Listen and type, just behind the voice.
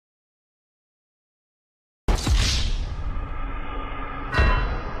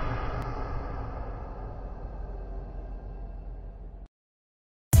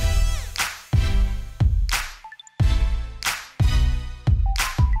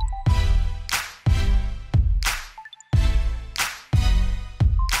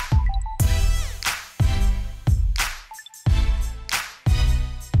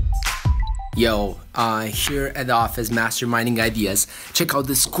Here at the office, masterminding ideas. Check out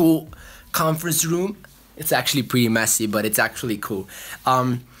this cool conference room. It's actually pretty messy, but it's actually cool.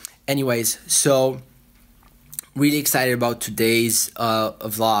 Anyways, so really excited about today's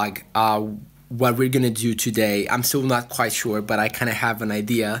vlog. What we're gonna do today, I'm still not quite sure, but I kind of have an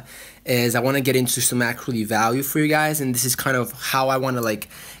idea, is I want to get into some actually value for you guys, and this is kind of how I want to like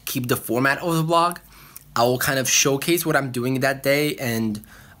keep the format of the vlog. I will kind of showcase what I'm doing that day and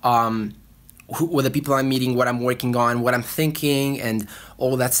with the people I'm meeting, what I'm working on, what I'm thinking, and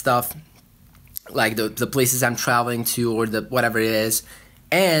all that stuff, like the places I'm traveling to or the whatever it is,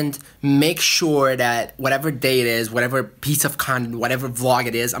 and make sure that whatever day it is, whatever piece of content, whatever vlog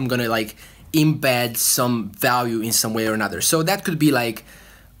it is, I'm gonna like embed some value in some way or another. So that could be like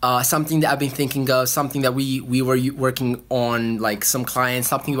something that I've been thinking of, something that we were working on, like some clients,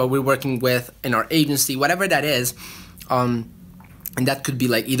 something that we're working with in our agency, whatever that is. And that could be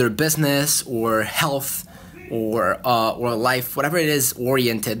like either business or health or life, whatever it is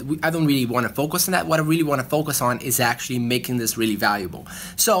oriented. I don't really want to focus on that. What I really want to focus on is actually making this really valuable.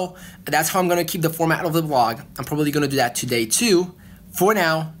 So that's how I'm going to keep the format of the vlog. I'm probably going to do that today too. For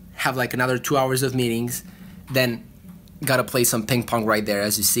now, have like another 2 hours of meetings, then gotta play some ping pong right there.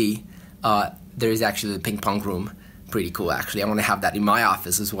 As you see, there is actually the ping pong room. Pretty cool, actually. I want to have that in my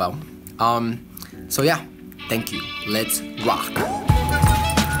office as well. So yeah, thank you. Let's rock.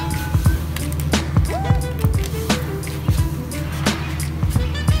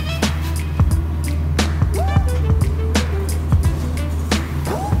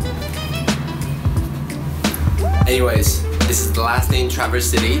 Anyways, this is the last day in Traverse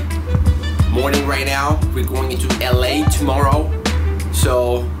City. Morning right now. We're going into LA tomorrow.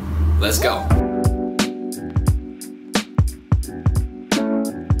 So let's go.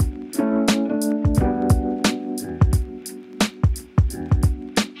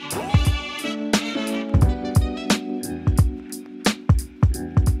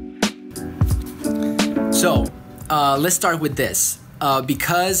 So let's start with this.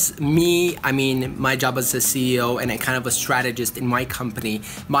 Because my job as a CEO and a kind of a strategist in my company,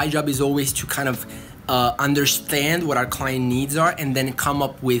 my job is always to kind of understand what our client needs are and then come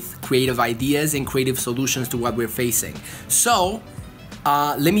up with creative ideas and creative solutions to what we're facing. So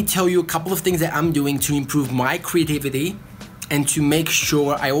let me tell you a couple of things that I'm doing to improve my creativity and to make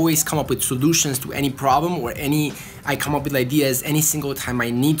sure I always come up with solutions to any problem or I come up with ideas any single time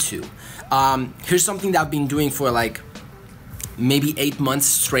I need to. Here's something that I've been doing for like maybe 8 months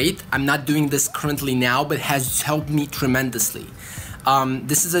straight. I'm not doing this currently now, but has helped me tremendously.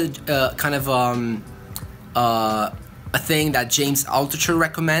 This is a kind of a thing that James Altucher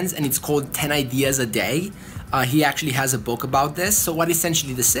recommends, and it's called 10 Ideas a Day. He actually has a book about this. So what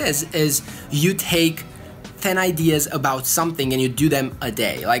essentially this is you take 10 ideas about something and you do them a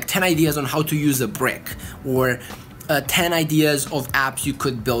day. Like 10 ideas on how to use a brick, or 10 ideas of apps you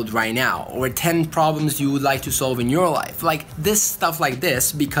could build right now, or 10 problems you would like to solve in your life. Like this stuff like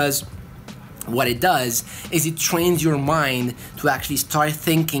this, because what it does is it trains your mind to actually start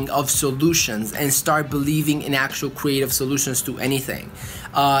thinking of solutions and start believing in actual creative solutions to anything.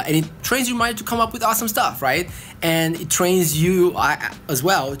 And it trains your mind to come up with awesome stuff, right? And it trains you as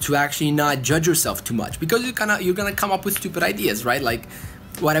well to actually not judge yourself too much, because you're gonna come up with stupid ideas, right? Like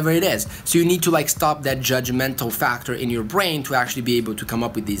whatever it is. So you need to like stop that judgmental factor in your brain to actually be able to come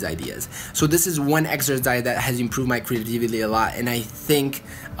up with these ideas. So this is one exercise that has improved my creativity a lot, and I think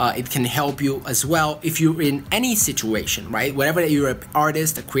it can help you as well if you're in any situation, right? Whatever you're, an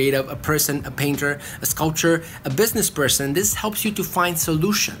artist, a creative, a person, a painter, a sculptor, a business person, this helps you to find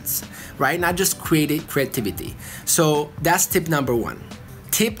solutions, right? Not just creativity. So that's tip number one.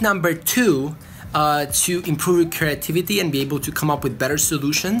 Tip number two, to improve your creativity and be able to come up with better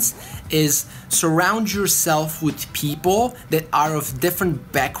solutions, is surround yourself with people that are of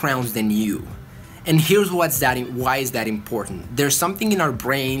different backgrounds than you. And here's why is that important. There's something in our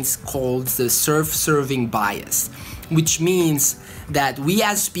brains called the self-serving bias, which means that we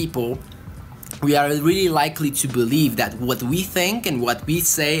as people, we are really likely to believe that what we think and what we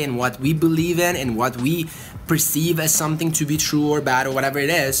say and what we believe in and what we perceive as something to be true or bad or whatever it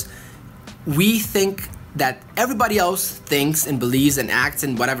is, we think that everybody else thinks and believes and acts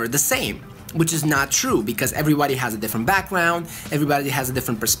and whatever the same, which is not true, because everybody has a different background, everybody has a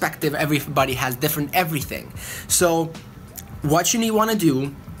different perspective, everybody has different everything. So what you want to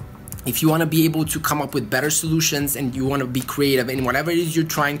do, if you want to be able to come up with better solutions and you want to be creative in whatever it is you're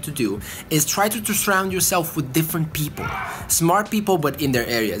trying to do, is try to surround yourself with different people, smart people, but in their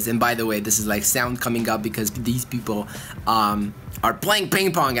areas. And by the way, this is like sound coming up because these people are playing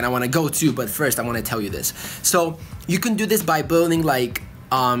ping pong and I want to go too, but first I want to tell you this. So you can do this by building like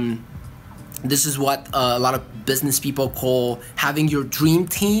This is what a lot of business people call having your dream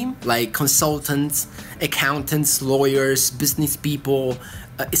team, like consultants, accountants, lawyers, business people,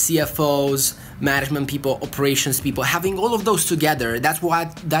 CFOs, management people, operations people, having all of those together. That's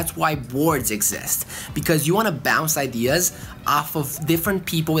why boards exist, because you want to bounce ideas off of different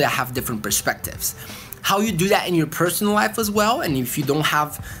people that have different perspectives. How you do that in your personal life as well, and if you don't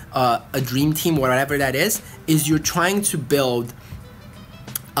have a dream team, whatever that is you're trying to build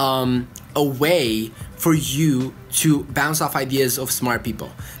a way for you to bounce off ideas of smart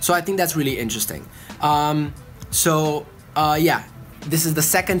people. So I think that's really interesting. Yeah, this is the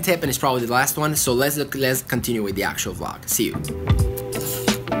second tip and it's probably the last one. So let's continue with the actual vlog. See you.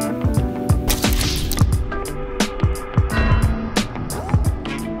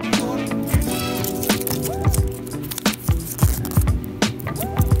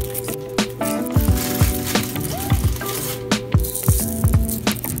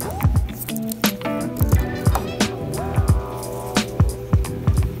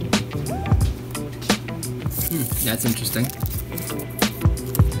 That's interesting.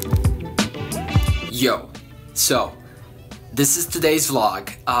 Yo, so this is today's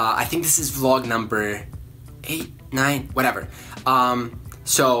vlog. I think this is vlog number 8, 9, whatever.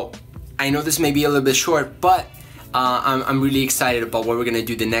 So I know this may be a little bit short, but I'm really excited about what we're gonna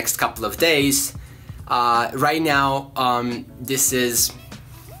do the next couple of days. Right now, this is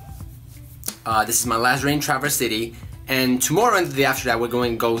my last day in Traverse City, and tomorrow and the day after that, we're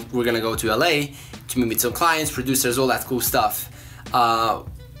gonna go to LA to meet with some clients, producers, all that cool stuff.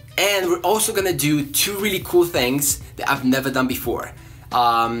 And we're also gonna do 2 really cool things that I've never done before.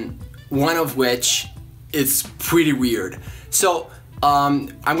 One of which is pretty weird. So I'm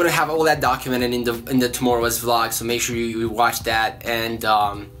gonna have all that documented in the tomorrow's vlog. So make sure you watch that. And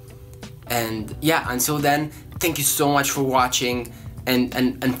yeah, until then, thank you so much for watching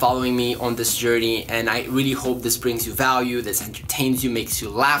and following me on this journey, and I really hope this brings you value, this entertains you, makes you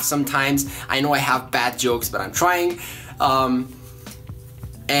laugh sometimes. I know I have bad jokes, but I'm trying.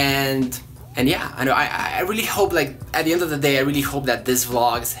 And yeah, I know I really hope, like, at the end of the day, I really hope that this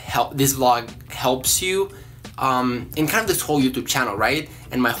vlog helps you in kind of this whole YouTube channel, right?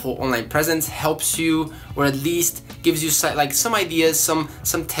 And my whole online presence helps you, or at least gives you like some ideas, some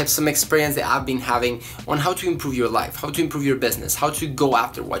tips, some experience that I've been having on how to improve your life, how to improve your business, how to go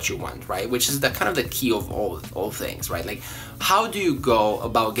after what you want, right? Which is the kind of the key of all things, right? Like, how do you go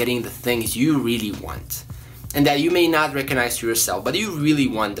about getting the things you really want and that you may not recognize to yourself, but you really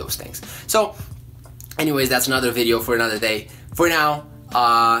want those things. So anyways, that's another video for another day. For now,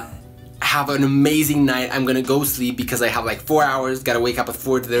 have an amazing night. I'm gonna go sleep because I have like 4 hours, gotta wake up at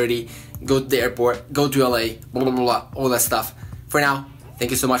 4:30, go to the airport, go to LA, blah, blah, blah, all that stuff. For now,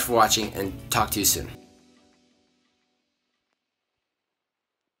 thank you so much for watching and talk to you soon.